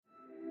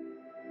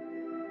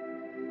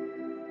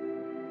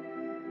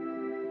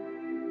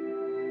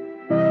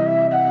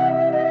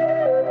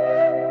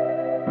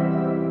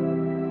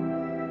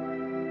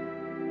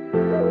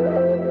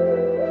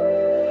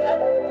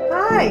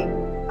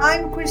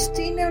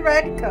Christina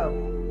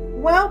Redko.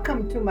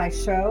 Welcome to my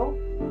show,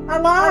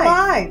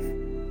 Alive.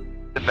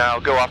 And now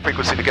go off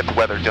frequency to get the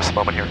weather. Just a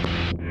moment here.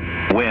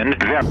 Wind,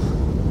 zero.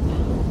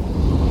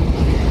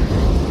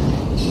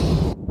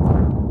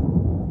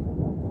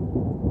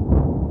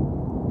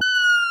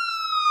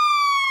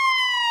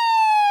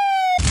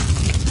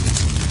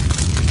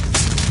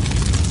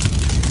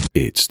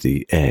 It's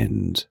the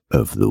end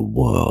of the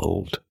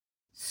world.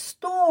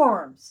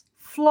 Storms,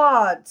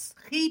 floods,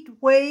 heat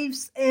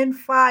waves, and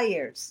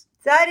fires.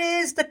 That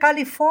is the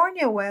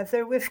California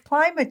weather with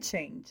climate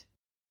change.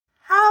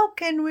 How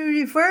can we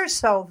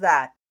reverse all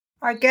that?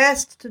 Our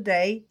guest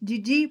today,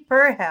 Didi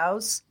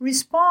Perhouse,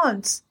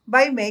 responds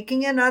by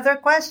making another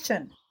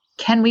question.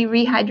 Can we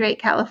rehydrate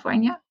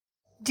California?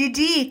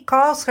 Didi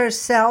calls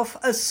herself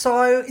a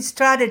soil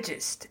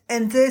strategist,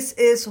 and this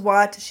is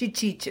what she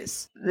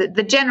teaches.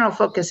 The general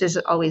focus is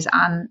always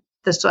on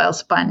the soil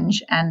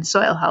sponge and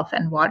soil health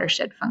and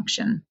watershed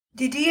function.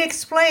 Didi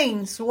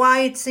explains why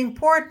it's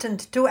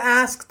important to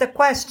ask the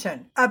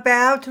question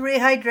about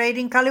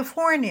rehydrating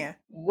California.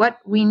 What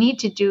we need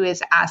to do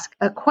is ask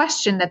a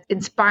question that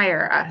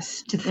inspires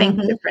us to think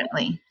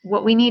differently.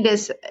 What we need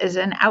is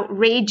an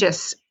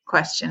outrageous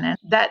question, and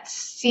that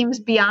seems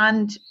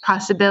beyond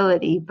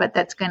possibility, but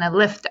that's going to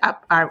lift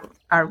up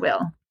our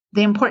will.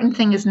 The important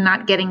thing is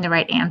not getting the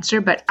right answer,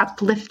 but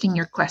uplifting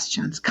your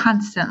questions,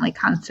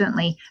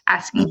 constantly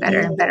asking better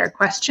and better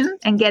questions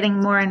and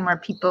getting more and more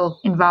people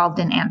involved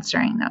in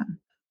answering them.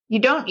 You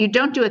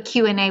don't do a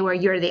Q&A where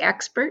you're the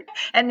expert,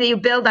 and then you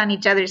build on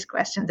each other's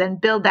questions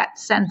and build that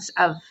sense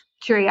of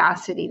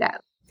curiosity.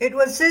 It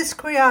was this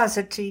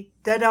curiosity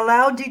that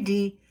allowed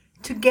Didi,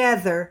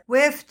 together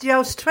with the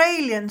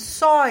Australian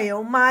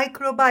soil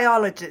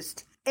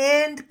microbiologist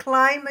and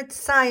climate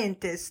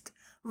scientist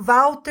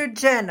Walter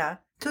Jenna,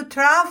 to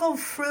travel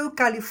through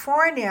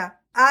California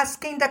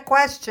asking the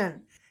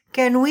question,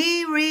 can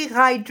we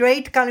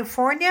rehydrate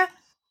California?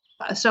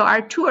 So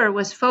our tour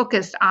was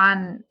focused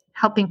on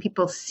helping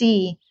people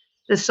see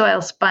the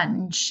soil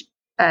sponge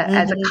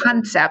as a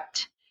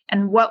concept,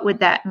 and what would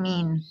that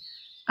mean,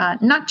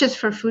 not just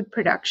for food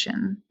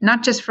production,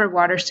 not just for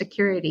water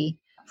security,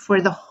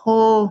 for the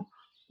whole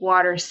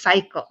water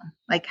cycle.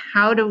 Like,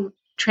 how do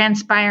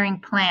transpiring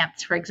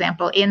plants, for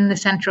example, in the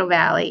Central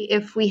Valley,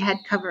 if we had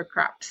cover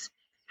crops,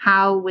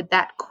 how would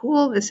that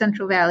cool the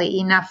Central Valley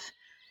enough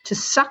to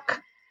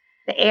suck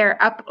the air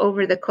up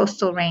over the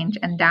coastal range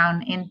and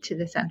down into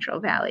the Central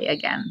Valley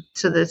again?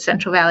 So the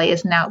Central Valley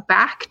is now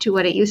back to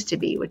what it used to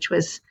be, which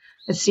was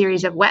a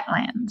series of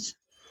wetlands.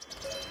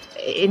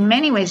 In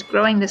many ways,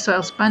 growing the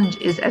soil sponge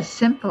is as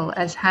simple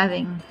as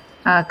having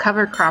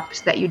cover crops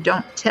that you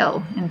don't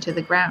till into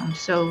the ground.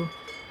 So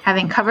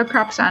having cover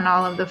crops on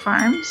all of the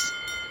farms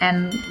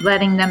and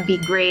letting them be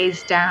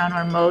grazed down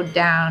or mowed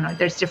down, or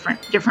there's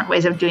different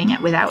ways of doing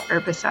it without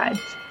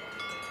herbicides.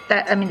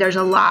 There's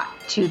a lot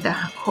to the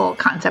whole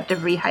concept of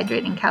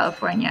rehydrating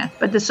California,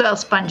 but the soil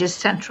sponge is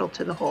central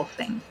to the whole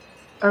thing.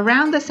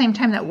 Around the same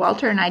time that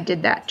Walter and I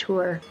did that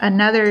tour,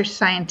 another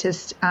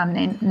scientist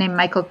named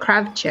Michael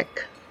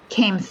Kravchik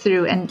came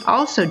through and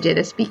also did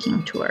a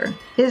speaking tour.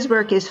 His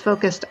work is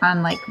focused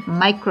on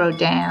micro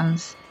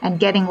dams and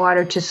getting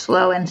water to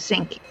slow and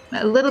sink,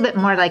 a little bit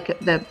more like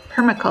the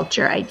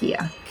permaculture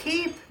idea.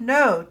 Keep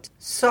note,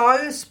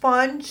 soil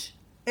sponge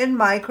and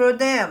micro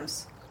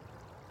dams.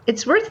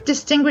 It's worth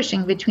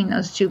distinguishing between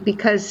those two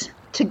because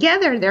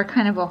together they're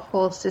kind of a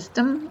whole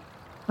system.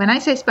 When I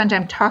say sponge,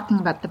 I'm talking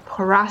about the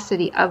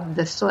porosity of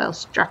the soil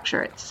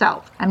structure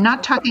itself. I'm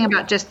not talking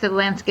about just the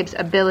landscape's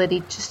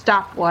ability to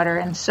stop water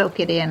and soak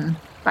it in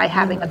by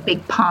having a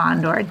big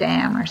pond or a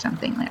dam or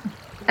something there.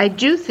 I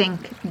do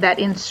think that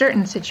in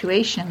certain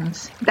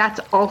situations, that's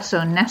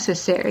also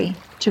necessary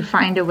to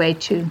find a way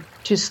to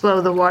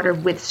slow the water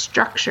with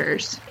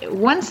structures.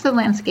 Once the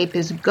landscape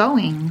is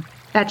going,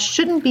 that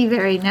shouldn't be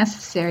very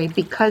necessary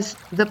because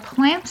the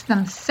plants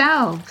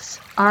themselves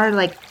are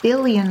like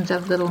billions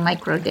of little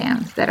micro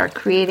dams that are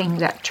creating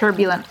that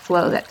turbulent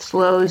flow that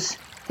slows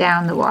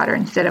down the water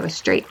instead of a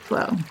straight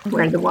flow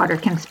where the water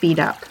can speed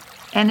up.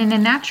 And in a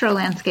natural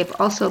landscape,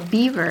 also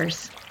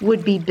beavers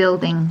would be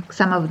building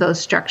some of those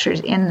structures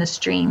in the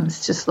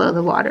streams to slow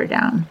the water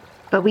down.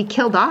 But we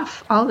killed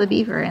off all the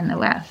beaver in the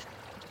West.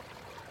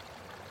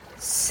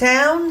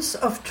 Sounds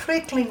of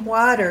trickling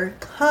water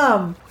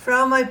come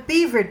from a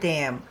beaver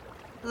dam.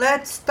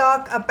 Let's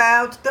talk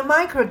about the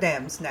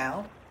microdams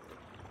now.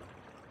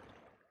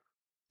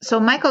 So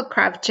Michael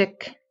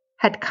Kravchik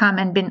had come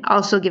and been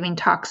also giving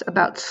talks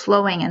about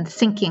slowing and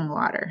sinking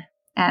water.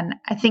 And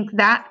I think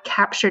that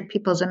captured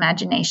people's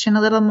imagination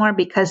a little more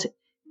because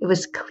it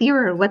was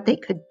clearer what they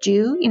could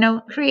do,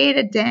 create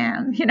a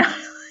dam,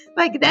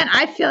 like then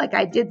I feel like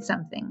I did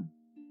something.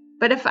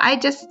 But if I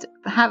just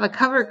have a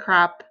cover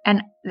crop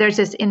and there's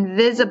this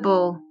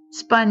invisible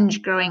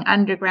sponge growing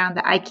underground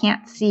that I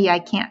can't see, I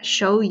can't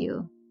show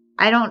you,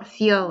 I don't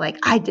feel like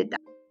I did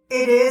that.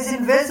 It is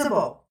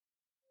invisible.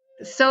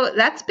 So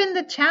that's been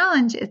the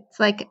challenge. It's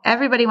like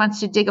everybody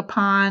wants to dig a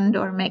pond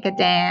or make a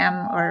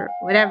dam or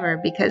whatever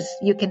because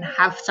you can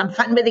have some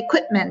fun with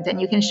equipment and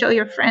you can show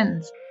your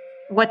friends.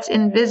 what's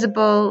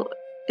invisible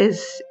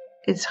is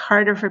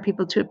harder for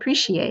people to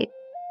appreciate.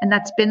 And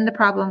that's been the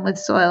problem with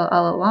soil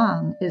all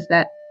along, is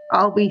that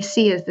all we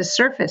see is the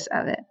surface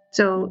of it.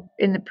 So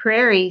in the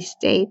prairie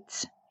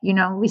states,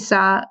 we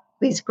saw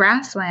these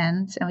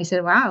grasslands and we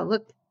said, wow,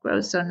 look, it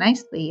grows so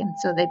nicely. And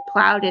so they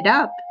plowed it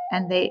up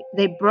and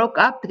they broke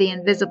up the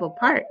invisible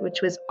part,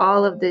 which was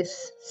all of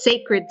this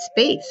sacred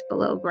space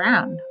below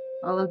ground,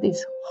 all of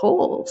these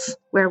holes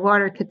where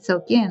water could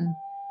soak in.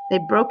 They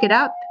broke it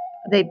up.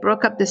 They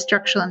broke up the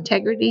structural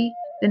integrity.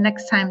 The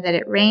next time that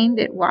it rained,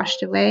 it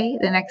washed away.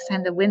 The next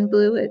time the wind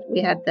blew,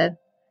 we had the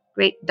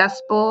Great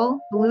Dust Bowl,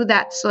 blew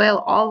that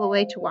soil all the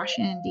way to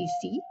Washington,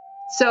 D.C.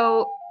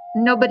 So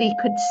nobody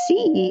could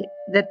see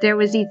that there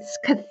was these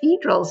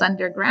cathedrals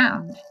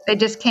underground. They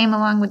just came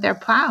along with their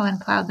plow and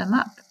plowed them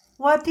up.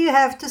 What do you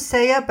have to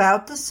say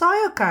about the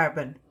soil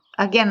carbon?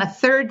 Again, a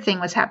third thing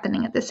was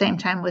happening at the same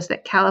time was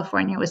that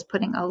California was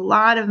putting a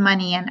lot of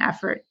money and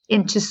effort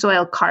into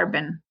soil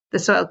carbon, the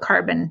soil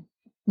carbon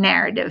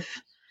narrative.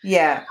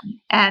 Yeah.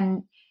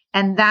 And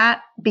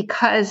that,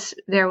 because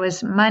there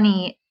was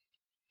money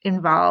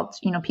involved,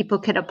 people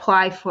could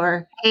apply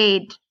for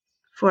aid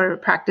for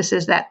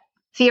practices that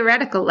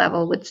theoretical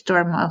level would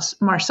store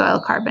more soil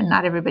carbon.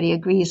 Not everybody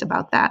agrees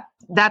about that.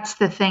 That's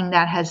the thing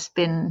that has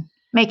been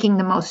making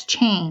the most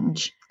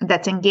change,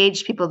 that's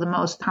engaged people the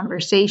most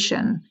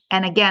conversation.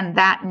 And again,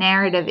 that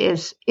narrative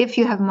is, if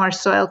you have more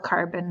soil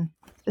carbon,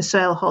 the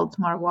soil holds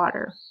more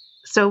water.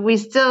 So we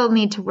still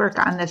need to work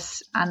on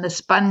the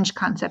sponge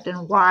concept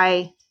and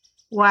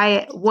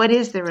what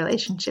is the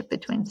relationship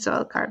between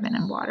soil carbon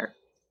and water?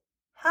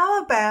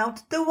 How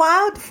about the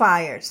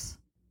wildfires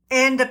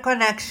and the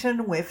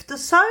connection with the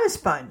soil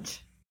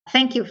sponge?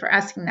 Thank you for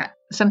asking that.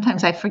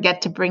 Sometimes I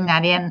forget to bring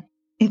that in.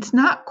 It's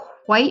not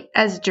quite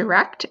as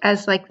direct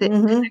as like the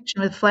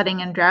connection with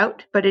flooding and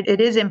drought, but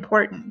it is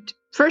important.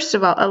 First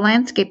of all, a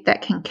landscape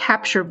that can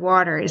capture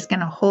water is going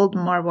to hold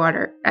more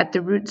water at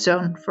the root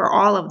zone for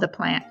all of the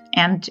plant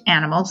and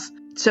animals.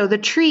 So the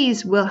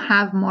trees will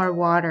have more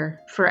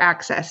water for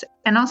access.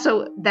 And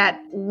also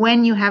that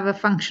when you have a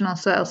functional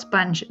soil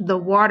sponge, the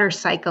water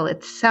cycle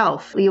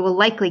itself, you will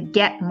likely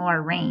get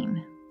more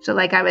rain. So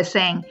like I was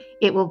saying,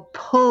 it will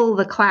pull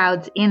the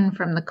clouds in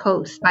from the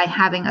coast by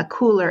having a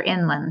cooler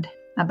inland,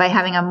 by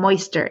having a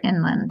moister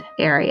inland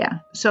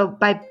area. So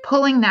by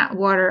pulling that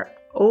water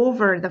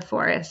over the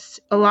forests,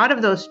 a lot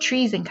of those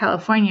trees in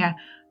California,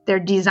 their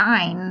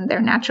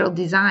natural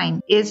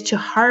design is to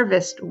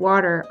harvest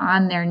water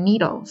on their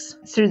needles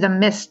through the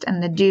mist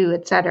and the dew,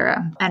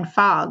 etc., and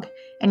fog.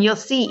 And you'll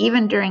see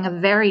even during a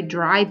very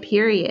dry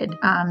period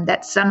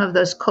that some of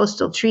those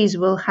coastal trees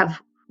will have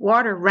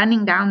water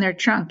running down their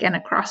trunk and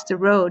across the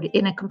road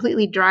in a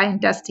completely dry and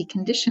dusty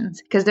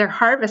conditions because they're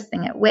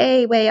harvesting it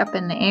way, way up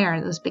in the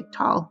air, those big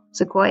tall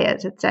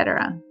sequoias,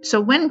 etc. So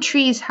when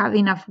trees have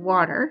enough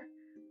water,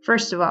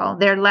 first of all,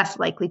 they're less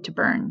likely to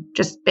burn,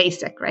 just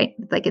basic, right?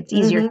 Like it's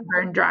easier to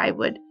burn dry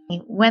wood.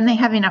 When they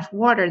have enough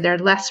water, they're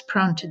less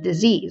prone to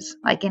disease,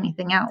 like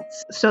anything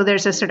else. So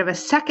there's a sort of a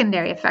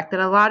secondary effect that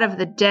a lot of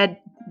the dead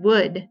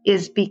wood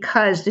is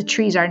because the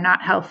trees are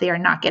not healthy or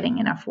not getting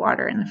enough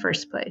water in the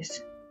first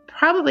place.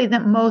 Probably the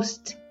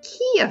most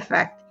key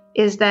effect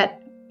is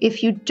that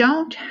if you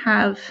don't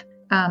have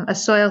a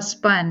soil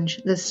sponge,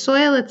 the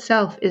soil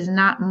itself is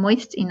not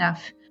moist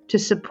enough to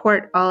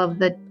support all of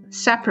the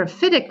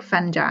saprophytic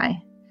fungi,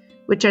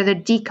 which are the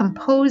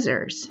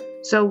decomposers.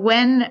 So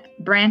when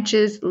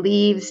branches,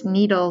 leaves,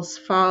 needles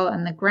fall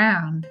on the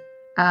ground,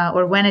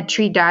 or when a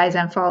tree dies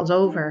and falls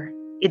over,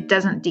 it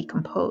doesn't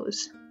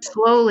decompose. It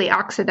slowly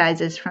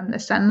oxidizes from the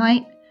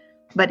sunlight,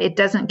 but it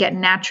doesn't get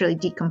naturally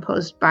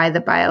decomposed by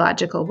the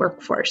biological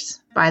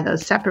workforce, by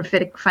those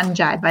saprophytic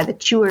fungi, by the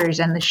chewers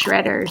and the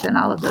shredders and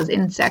all of those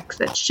insects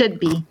that should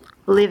be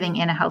living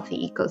in a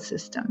healthy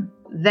ecosystem.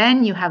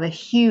 Then you have a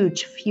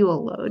huge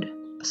fuel load.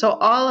 So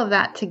all of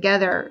that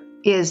together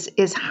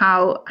is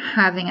how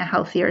having a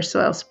healthier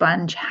soil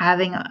sponge,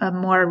 having a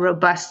more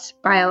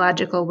robust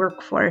biological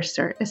workforce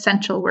or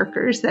essential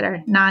workers that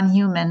are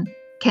non-human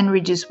can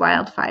reduce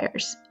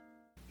wildfires.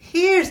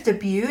 Here's the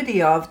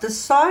beauty of the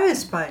soil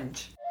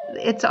sponge.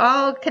 It's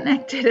all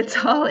connected. It's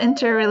all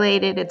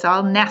interrelated. It's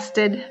all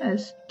nested,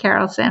 as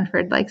Carol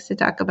Sanford likes to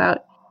talk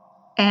about.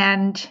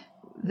 And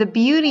the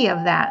beauty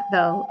of that,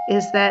 though,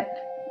 is that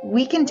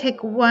we can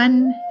take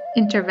one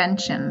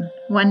intervention,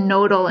 one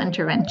nodal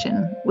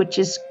intervention, which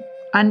is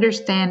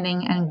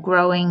understanding and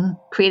growing,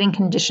 creating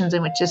conditions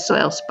in which a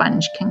soil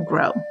sponge can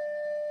grow.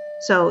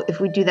 So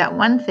if we do that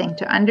one thing,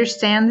 to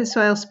understand the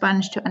soil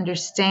sponge, to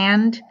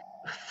understand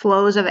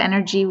flows of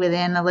energy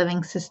within a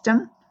living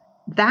system,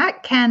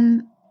 that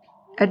can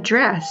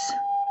address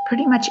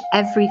pretty much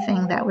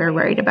everything that we're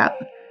worried about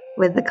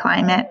with the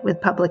climate,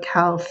 with public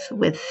health,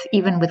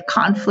 even with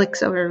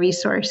conflicts over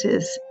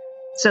resources.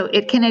 So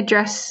it can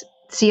address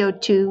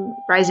CO2,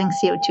 rising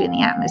CO2 in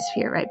the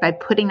atmosphere, right? By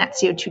putting that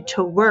CO2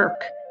 to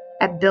work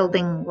at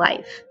building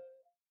life.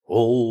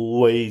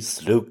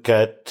 Always look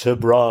at the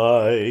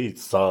bright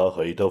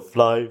side of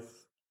life.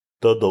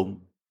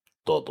 Da-dum,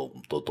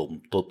 da-dum,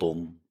 da-dum,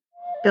 da-dum.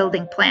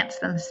 building plants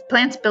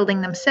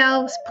building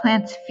themselves,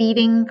 plants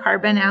feeding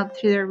carbon out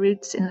through their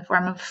roots in the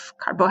form of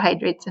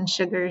carbohydrates and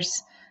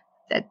sugars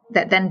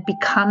that then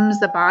becomes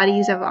the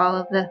bodies of all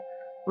of the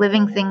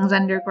living things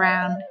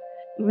underground,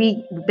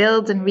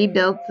 builds and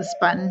rebuilds the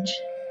sponge.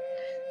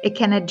 It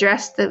can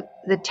address the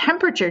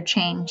temperature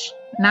change,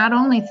 not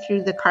only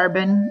through the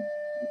carbon,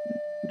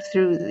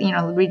 through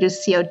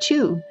reduced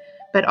CO2,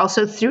 but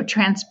also through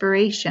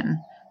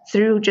transpiration,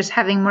 through just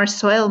having more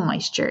soil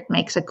moisture. It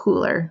makes a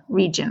cooler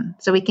region.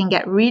 So we can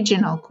get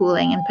regional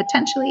cooling and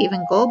potentially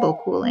even global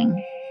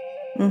cooling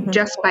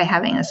just by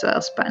having a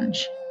soil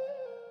sponge.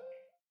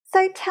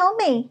 So tell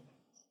me,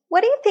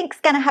 what do you think is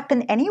going to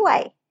happen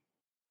anyway?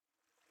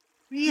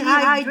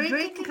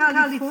 Rehydrating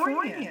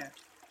California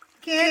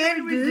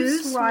can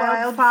reduce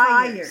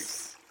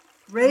wildfires,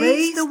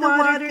 raise the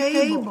water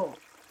table,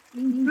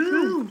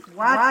 improve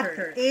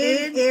water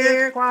and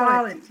air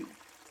quality,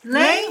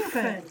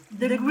 lengthen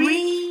the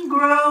green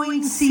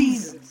growing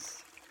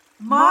seasons,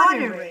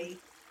 moderate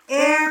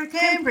air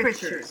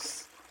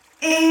temperatures,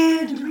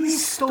 and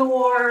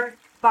restore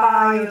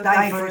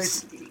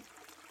biodiversity.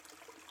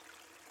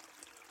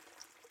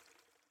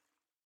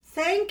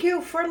 Thank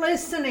you for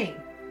listening.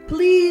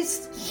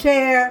 Please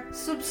share,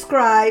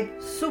 subscribe,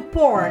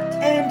 support,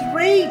 and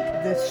rate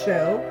this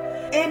show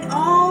and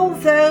all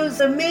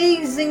those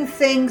amazing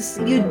things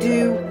you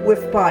do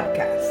with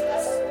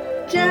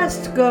podcasts.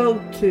 Just go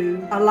to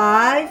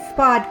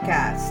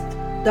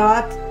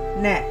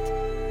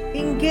alivepodcast.net.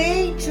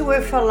 Engage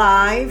with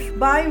Alive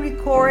by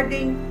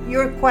recording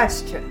your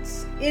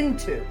questions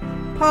into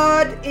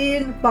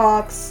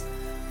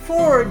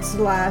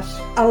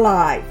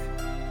podinbox/alive.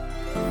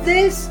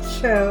 This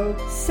show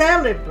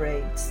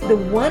celebrates the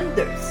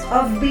wonders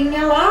of being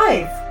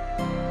alive.